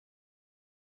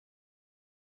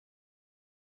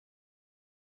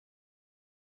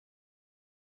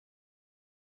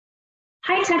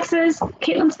Hi, Texas.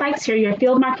 Caitlin Spikes here, your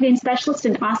field marketing specialist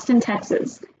in Austin,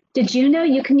 Texas. Did you know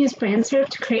you can use BrandSrv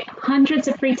to create hundreds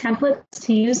of free templates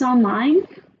to use online?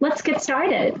 Let's get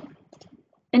started.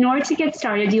 In order to get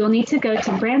started, you will need to go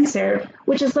to BrandSrv,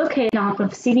 which is located off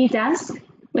of CD Desk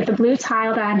with the blue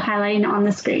tile that I'm highlighting on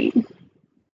the screen.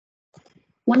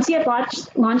 Once you have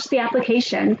launched the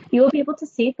application, you will be able to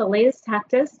see the latest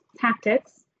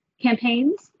tactics,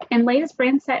 campaigns, and latest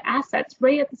brand set assets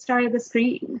right at the start of the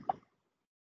screen.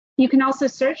 You can also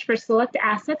search for select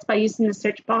assets by using the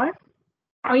search bar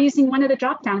or using one of the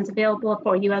drop-downs available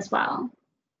for you as well.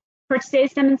 For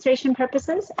today's demonstration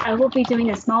purposes, I will be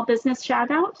doing a small business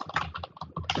shout-out,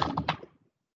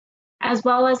 as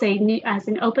well as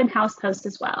an open house post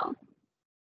as well.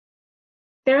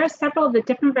 There are several of the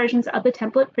different versions of the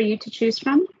template for you to choose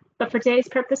from, but for today's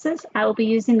purposes, I will be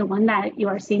using the one that you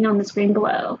are seeing on the screen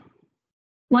below.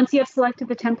 Once you have selected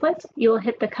the template, you will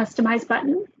hit the Customize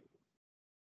button,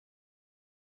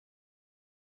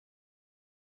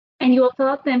 and you will fill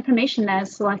out the information that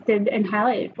is selected and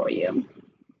highlighted for you.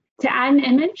 To add an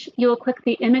image, you will click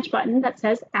the image button that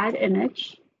says Add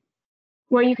Image,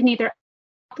 where you can either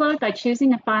upload by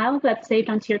choosing a file that's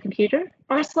saved onto your computer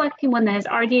or selecting one that is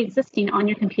already existing on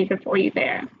your computer for you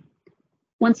there.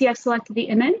 Once you have selected the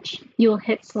image, you will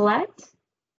hit Select.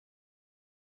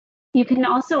 You can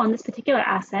also, on this particular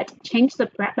asset, change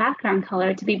the background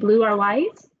color to be blue or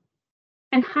white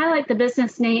and highlight the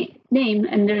business name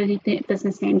under the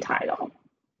business name title.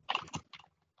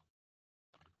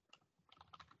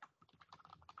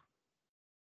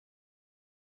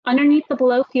 Underneath the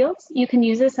below fields, you can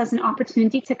use this as an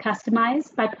opportunity to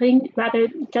customize by putting rather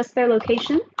just their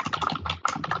location.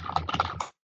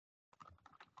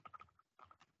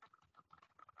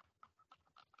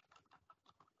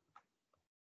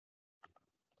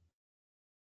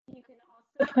 You can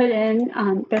also put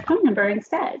in their phone number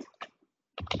instead.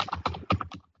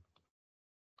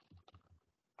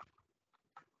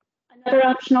 Another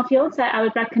optional field that I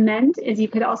would recommend is you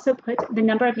could also put the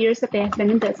number of years that they have been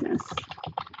in business.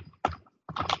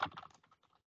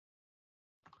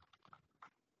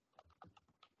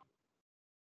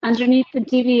 Underneath the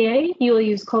DBA, you will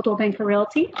use Coldwell Banker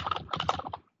Realty.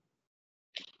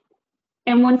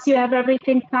 And once you have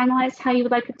everything finalized how you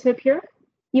would like it to appear,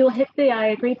 you will hit the I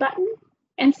agree button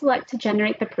and select to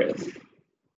generate the proof.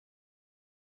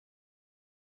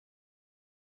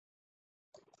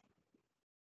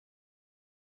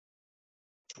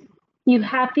 You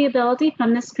have the ability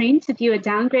from the screen to view a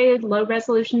downgraded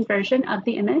low-resolution version of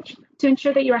the image to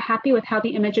ensure that you are happy with how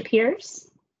the image appears.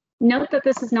 Note that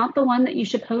this is not the one that you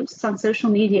should post on social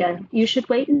media. You should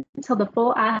wait until the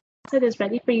full asset is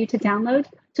ready for you to download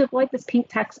to avoid this pink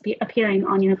text appearing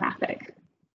on your graphic.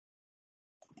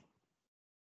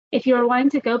 If you are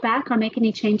wanting to go back or make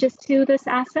any changes to this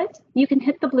asset, you can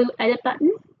hit the blue Edit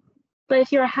button. But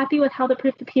if you are happy with how the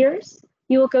proof appears,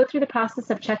 you will go through the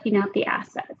process of checking out the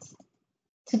asset.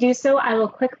 To do so, I will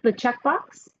click the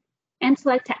checkbox and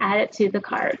select to add it to the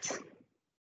cart.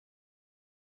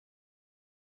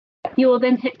 You will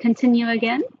then hit Continue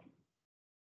again.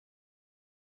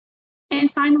 And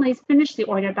finally, finish the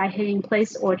order by hitting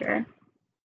Place Order.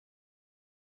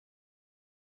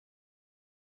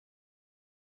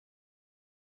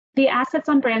 The assets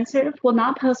on BrandSrv will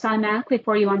not post automatically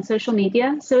for you on social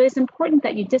media, so it is important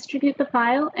that you distribute the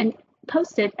file and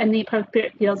post it in the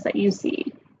appropriate fields that you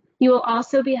see. You will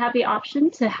also have the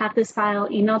option to have this file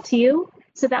emailed to you,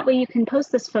 so that way you can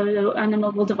post this photo on a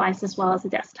mobile device as well as a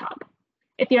desktop.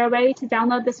 If you are ready to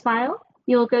download this file,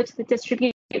 you will go to the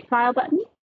Distribute File button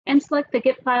and select the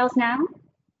Get Files Now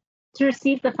to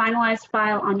receive the finalized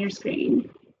file on your screen.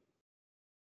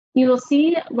 You will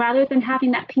see, rather than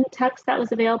having that pink text that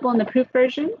was available in the proof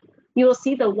version, you will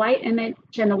see the white image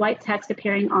and the white text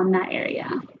appearing on that area.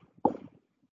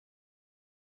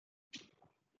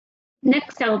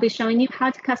 Next, I will be showing you how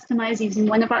to customize using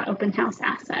one of our open house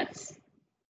assets.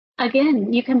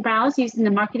 Again, you can browse using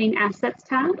the Marketing Assets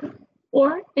tab,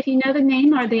 or if you know the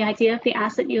name or the idea of the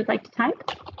asset you would like to type,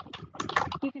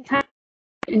 you can type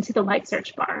it into the white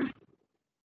search bar.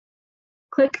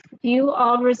 Click View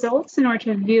All Results in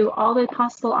order to view all the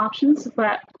possible options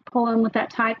that pull in with that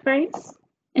tag phrase.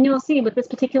 And you will see with this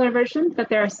particular version that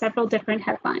there are several different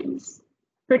headlines.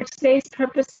 For today's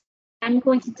purpose, I'm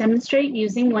going to demonstrate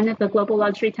using one of the global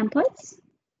luxury templates.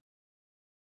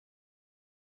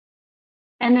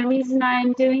 And the reason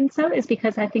I'm doing so is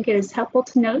because I think it is helpful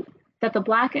to note that the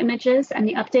Black images and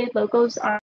the updated logos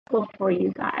are helpful for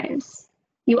you guys.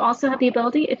 You also have the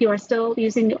ability, if you are still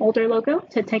using the older logo,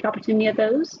 to take opportunity of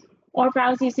those, or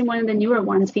browse using one of the newer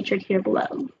ones featured here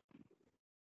below.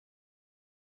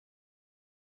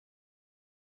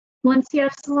 Once you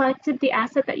have selected the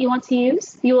asset that you want to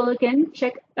use, you will again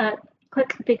click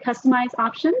the Customize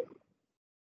option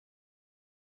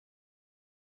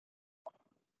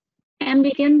and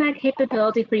begin that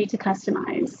capability for you to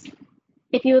customize.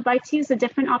 If you would like to use a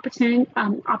different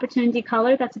opportunity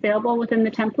color that's available within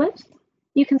the template,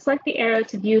 you can select the arrow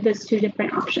to view those two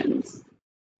different options.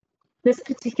 This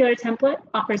particular template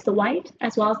offers the white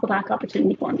as well as the black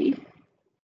opportunity for me.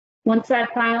 Once I've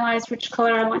finalized which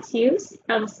color I want to use,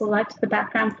 I will select the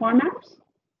background format.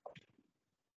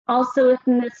 Also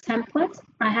within this template,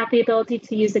 I have the ability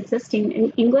to use existing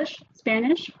in English,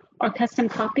 Spanish, or custom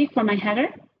copy for my header.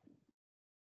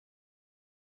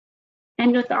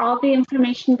 And with all the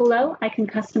information below, I can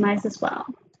customize as well.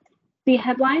 The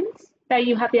headlines that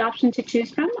you have the option to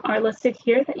choose from are listed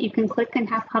here that you can click and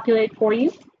have populated for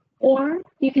you, or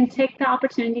you can take the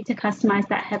opportunity to customize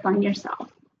that headline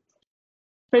yourself.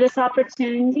 For this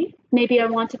opportunity, maybe I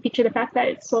want to feature the fact that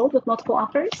it's sold with multiple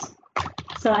offers.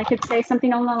 So I could say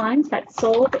something along the lines that's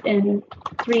sold in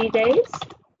 3 days.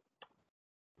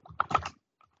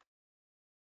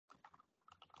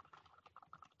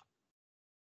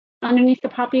 Underneath the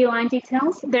property line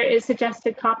details, there is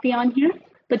suggested copy on here,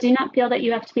 but do not feel that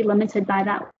you have to be limited by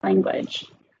that language.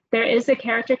 There is a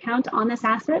character count on this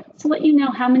asset to let you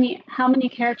know how many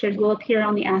characters will appear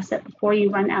on the asset before you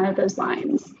run out of those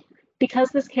lines. Because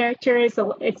this character is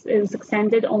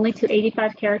extended only to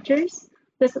 85 characters,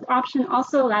 this option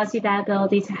also allows you that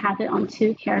ability to have it on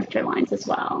 2 character lines as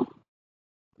well.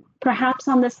 Perhaps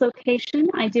on this location,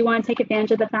 I do want to take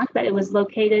advantage of the fact that it was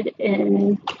located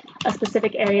in a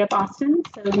specific area of Boston,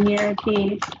 so near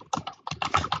the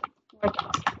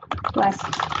Northwest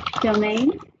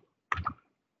domain.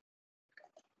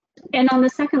 And on the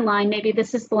second line, maybe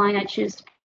this is the line I choose to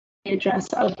be the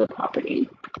address of the property.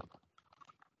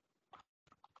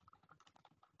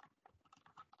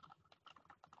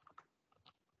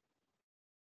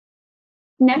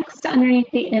 Next, underneath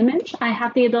the image, I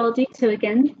have the ability to,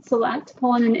 again,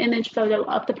 pull in an image photo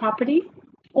of the property,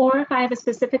 or if I have a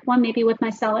specific one, maybe with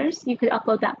my sellers, you could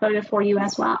upload that photo for you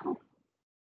as well.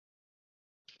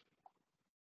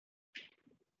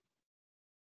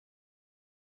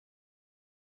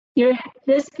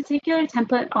 This particular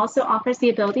template also offers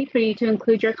the ability for you to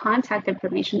include your contact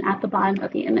information at the bottom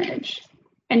of the image.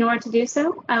 In order to do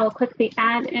so, I will click the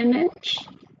Add Image,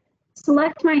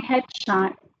 select my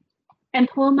headshot, and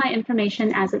pull my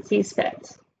information as it sees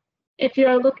fit. If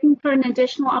you're looking for an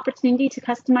additional opportunity to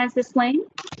customize this lane,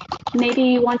 maybe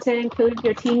you want to include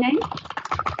your team name.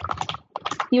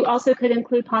 You also could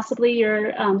include possibly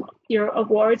your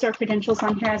awards or credentials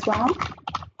on here as well,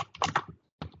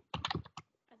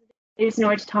 in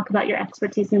order to talk about your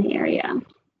expertise in the area.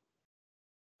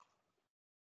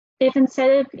 If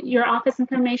instead of your office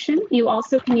information, you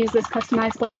also can use this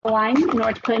customized line in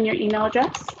order to put in your email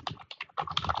address.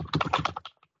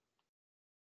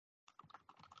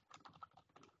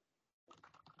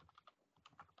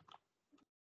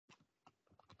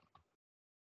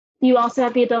 You also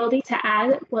have the ability to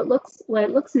add what looks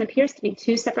and appears to be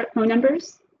 2 separate phone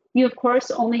numbers. You, of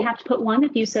course, only have to put one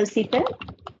if you so see fit.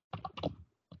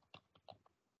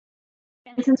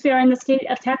 And since we are in the state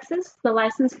of Texas, the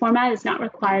license format is not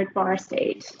required for our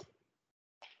state.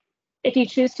 If you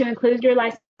choose to include your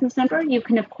license number, you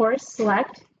can, of course,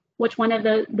 select which one of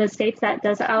the states that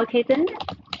does allocate them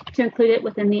to include it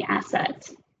within the asset.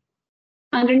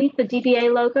 Underneath the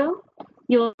DBA logo,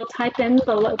 you will type in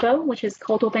the logo, which is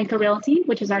Coldwell Banker Realty,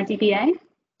 which is our DBA.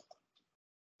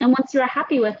 And once you are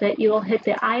happy with it, you will hit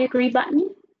the I agree button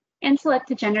and select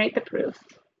to generate the proof.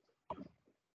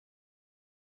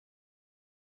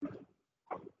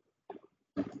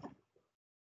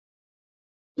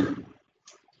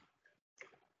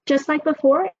 Just like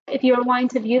before, if you are wanting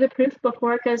to view the proof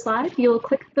before it goes live, you will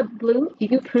click the blue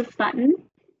View Proof button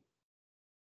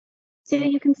so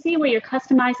that you can see where your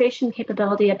customization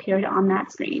capability appeared on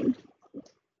that screen.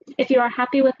 If you are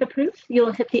happy with the proof, you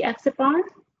will hit the exit bar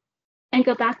and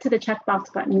go back to the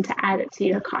checkbox button to add it to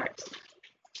your cart.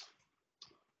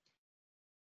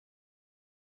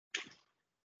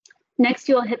 Next,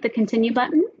 you will hit the Continue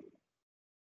button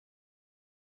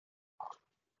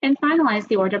and finalize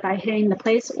the order by hitting the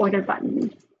Place Order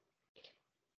button.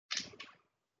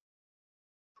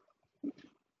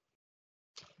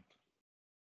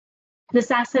 This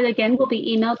asset, again, will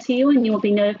be emailed to you, and you will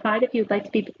be notified if you would like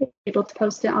to be able to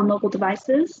post it on mobile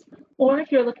devices. Or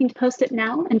if you're looking to post it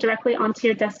now and directly onto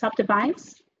your desktop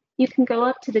device, you can go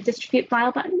up to the Distribute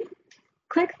File button,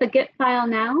 click the Get File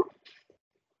Now,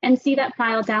 and see that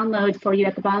file download for you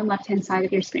at the bottom left-hand side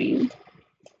of your screen.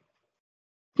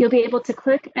 You'll be able to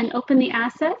click and open the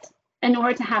asset in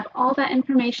order to have all that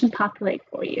information populate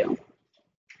for you.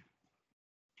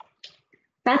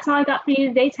 That's all I got for you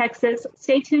today, Texas.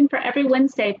 Stay tuned for every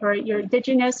Wednesday for your Did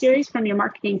You Know series from your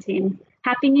marketing team.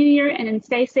 Happy New Year and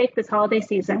stay safe this holiday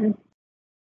season.